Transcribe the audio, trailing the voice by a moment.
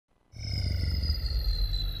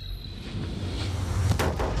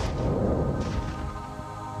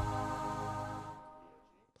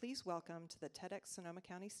please welcome to the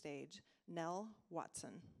TEDxSonomaCounty stage, Nell Watson.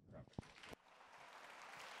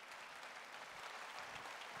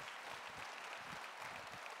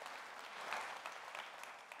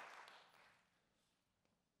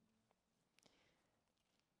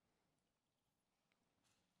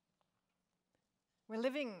 We're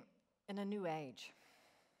living in a new age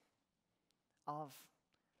of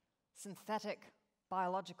synthetic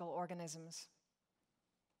biological organisms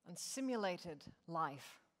and simulated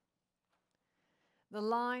life. The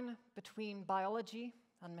line between biology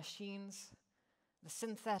and machines, the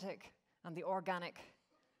synthetic and the organic,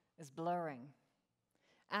 is blurring.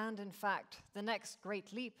 And in fact, the next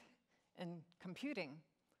great leap in computing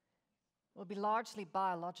will be largely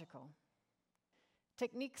biological.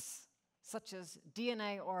 Techniques such as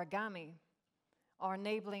DNA origami are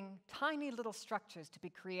enabling tiny little structures to be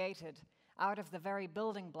created out of the very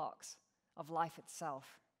building blocks of life itself.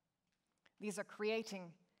 These are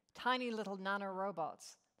creating tiny little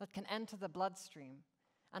nanorobots that can enter the bloodstream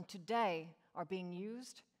and today are being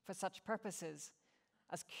used for such purposes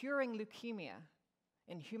as curing leukemia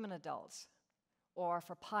in human adults or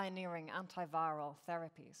for pioneering antiviral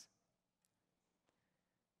therapies.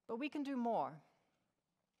 But we can do more.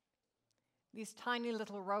 These tiny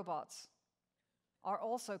little robots are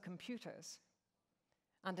also computers,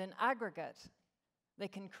 and in aggregate, they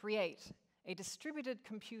can create a distributed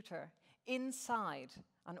computer inside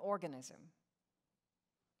an organism.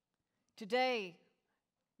 Today,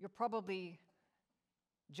 you're probably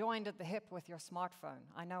joined at the hip with your smartphone.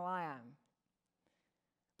 I know I am.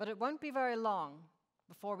 But it won't be very long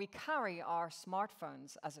before we carry our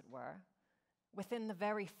smartphones, as it were, within the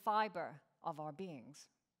very fiber of our beings.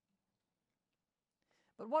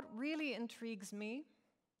 But what really intrigues me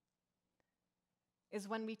is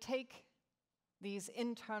when we take these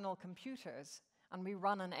internal computers and we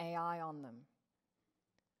run an AI on them.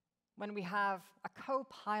 When we have a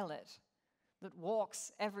co-pilot that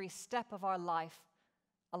walks every step of our life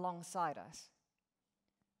alongside us.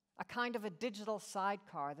 A kind of a digital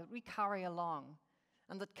sidecar that we carry along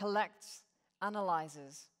and that collects,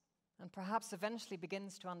 analyzes, and perhaps eventually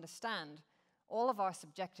begins to understand all of our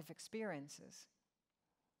subjective experiences.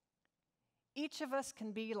 Each of us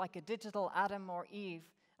can be like a digital Adam or Eve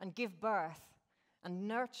and give birth and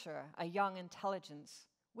nurture a young intelligence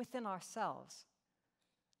within ourselves.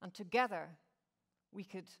 And together, we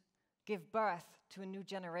could give birth to a new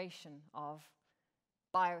generation of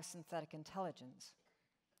biosynthetic intelligence.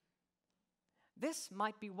 This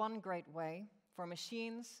might be one great way for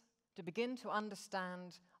machines to begin to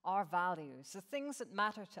understand our values, the things that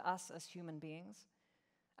matter to us as human beings,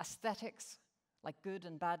 aesthetics like good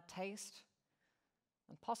and bad taste,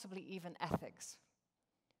 and possibly even ethics.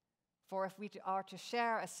 For if we are to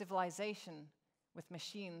share a civilization with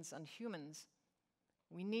machines and humans,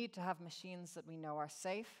 we need to have machines that we know are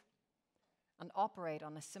safe and operate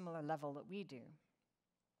on a similar level that we do.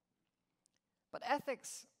 But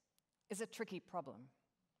ethics is a tricky problem.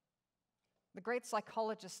 The great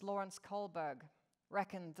psychologist Lawrence Kohlberg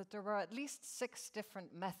reckoned that there were at least 6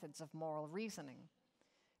 different methods of moral reasoning,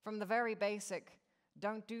 from the very basic,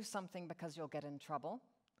 don't do something because you'll get in trouble,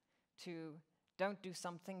 to don't do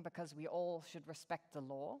something because we all should respect the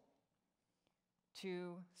law,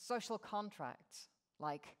 to social contracts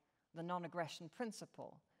like the non-aggression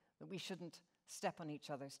principle, that we shouldn't step on each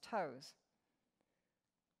other's toes.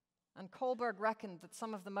 And Kohlberg reckoned that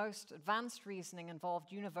some of the most advanced reasoning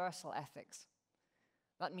involved universal ethics.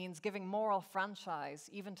 That means giving moral franchise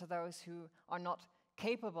even to those who are not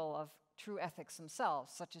capable of true ethics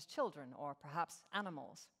themselves, such as children or perhaps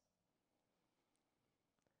animals.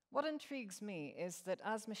 What intrigues me is that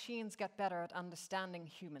as machines get better at understanding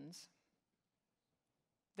humans,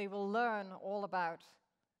 they will learn all about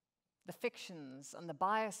the fictions and the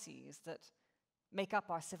biases that make up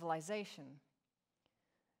our civilization.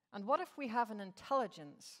 And what if we have an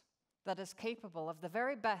intelligence that is capable of the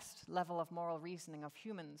very best level of moral reasoning of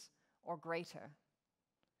humans or greater?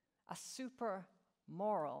 A super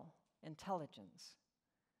moral intelligence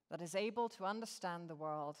that is able to understand the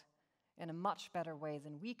world in a much better way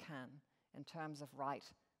than we can in terms of right,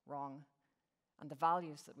 wrong, and the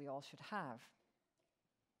values that we all should have.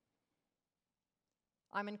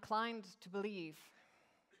 I'm inclined to believe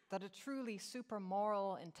that a truly super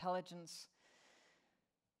moral intelligence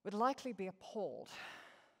would likely be appalled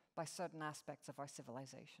by certain aspects of our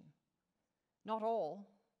civilization. Not all.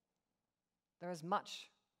 There is much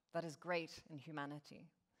that is great in humanity.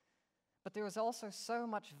 But there is also so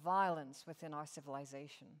much violence within our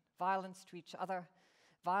civilization. Violence to each other,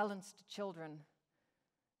 violence to children,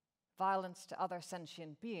 violence to other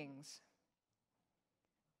sentient beings.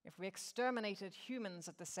 If we exterminated humans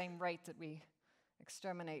at the same rate that we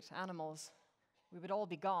exterminate animals, we would all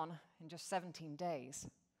be gone in just 17 days.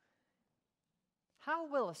 How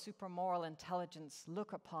will a supermoral intelligence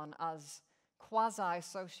look upon us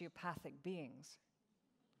quasi-sociopathic beings?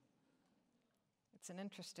 It's an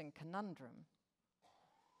interesting conundrum.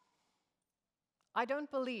 I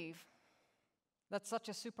don't believe that such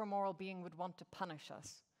a supermoral being would want to punish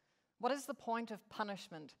us. What is the point of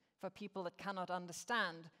punishment for people that cannot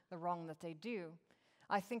understand the wrong that they do?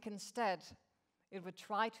 I think instead it would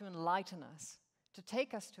try to enlighten us, to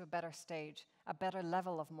take us to a better stage, a better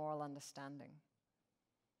level of moral understanding.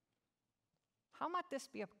 How might this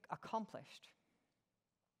be accomplished?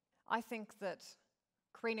 I think that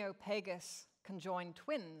craniopagus conjoined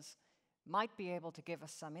twins might be able to give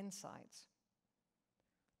us some insights.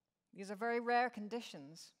 These are very rare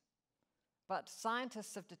conditions, but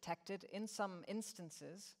scientists have detected in some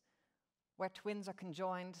instances where twins are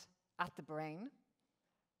conjoined at the brain,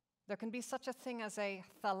 there can be such a thing as a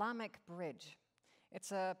thalamic bridge.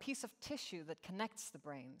 It's a piece of tissue that connects the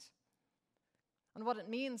brains. And what it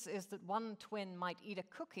means is that one twin might eat a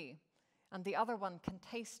cookie and the other one can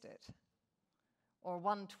taste it. Or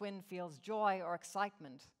one twin feels joy or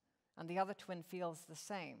excitement and the other twin feels the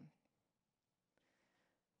same.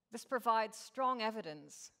 This provides strong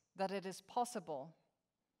evidence that it is possible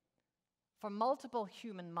for multiple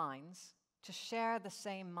human minds to share the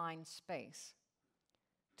same mind space,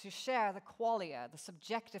 to share the qualia, the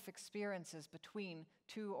subjective experiences between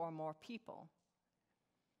two or more people.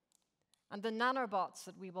 And the nanobots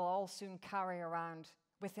that we will all soon carry around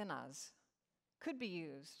within us could be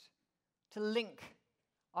used to link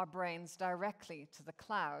our brains directly to the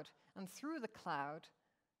cloud and through the cloud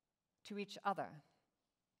to each other.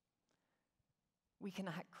 We can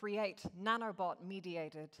create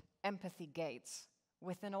nanobot-mediated empathy gates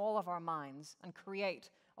within all of our minds and create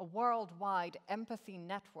a worldwide empathy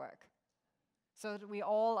network so that we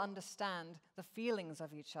all understand the feelings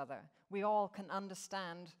of each other. We all can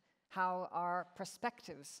understand how our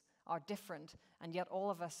perspectives are different, and yet all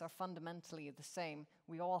of us are fundamentally the same.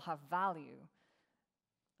 We all have value,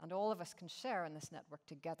 and all of us can share in this network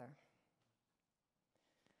together.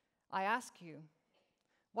 I ask you,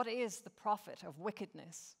 what is the profit of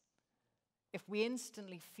wickedness if we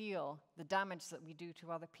instantly feel the damage that we do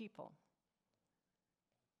to other people?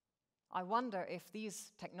 I wonder if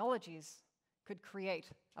these technologies could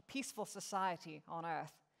create a peaceful society on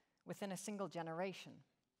Earth within a single generation.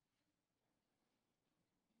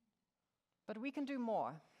 But we can do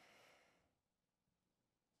more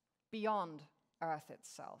beyond Earth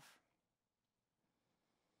itself.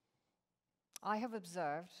 I have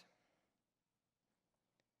observed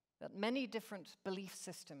that many different belief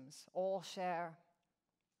systems all share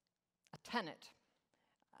a tenet,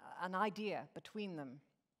 an idea between them,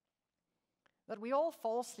 that we all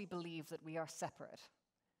falsely believe that we are separate,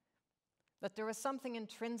 that there is something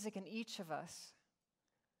intrinsic in each of us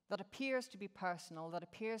that appears to be personal, that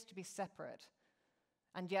appears to be separate,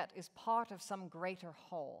 and yet is part of some greater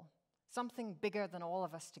whole, something bigger than all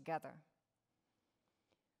of us together.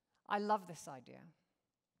 I love this idea.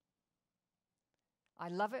 I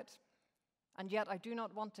love it, and yet I do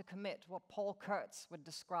not want to commit what Paul Kurtz would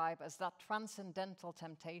describe as that transcendental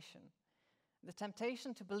temptation, the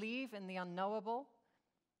temptation to believe in the unknowable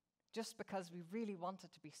just because we really want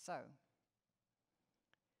it to be so.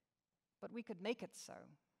 But we could make it so.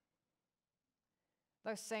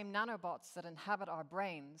 Those same nanobots that inhabit our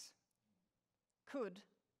brains could,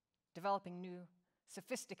 developing new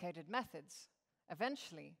sophisticated methods,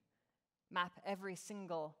 eventually map every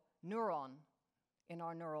single neuron in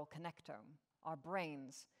our neural connectome, our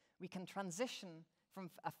brains. We can transition from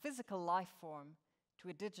a physical life form to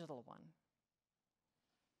a digital one.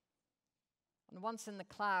 And once in the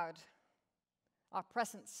cloud, our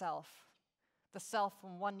present self, the self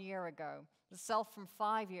from 1 year ago, the self from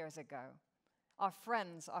 5 years ago, our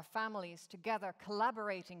friends, our families together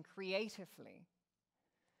collaborating creatively,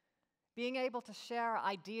 being able to share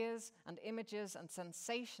ideas and images and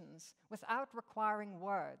sensations without requiring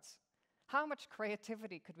words. How much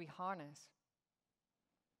creativity could we harness?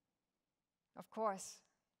 Of course,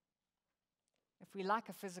 if we lack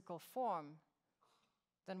a physical form,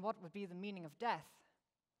 then what would be the meaning of death?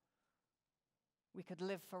 We could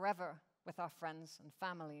live forever with our friends and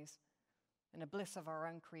families in a bliss of our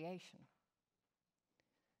own creation.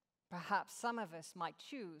 Perhaps some of us might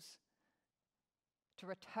choose to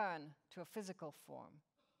return to a physical form.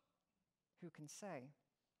 Who can say?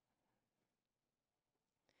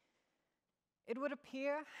 It would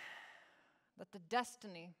appear that the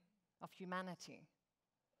destiny of humanity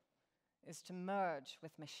is to merge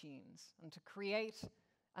with machines and to create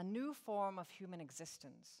a new form of human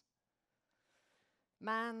existence.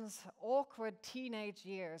 Man's awkward teenage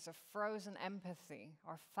years of frozen empathy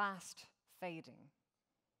are fast fading,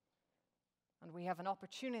 and we have an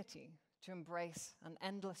opportunity to embrace an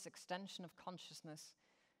endless extension of consciousness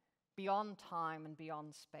beyond time and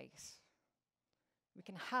beyond space. We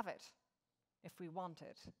can have it if we want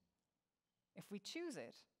it. If we choose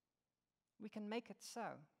it, we can make it so.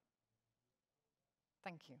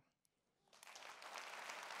 Thank you.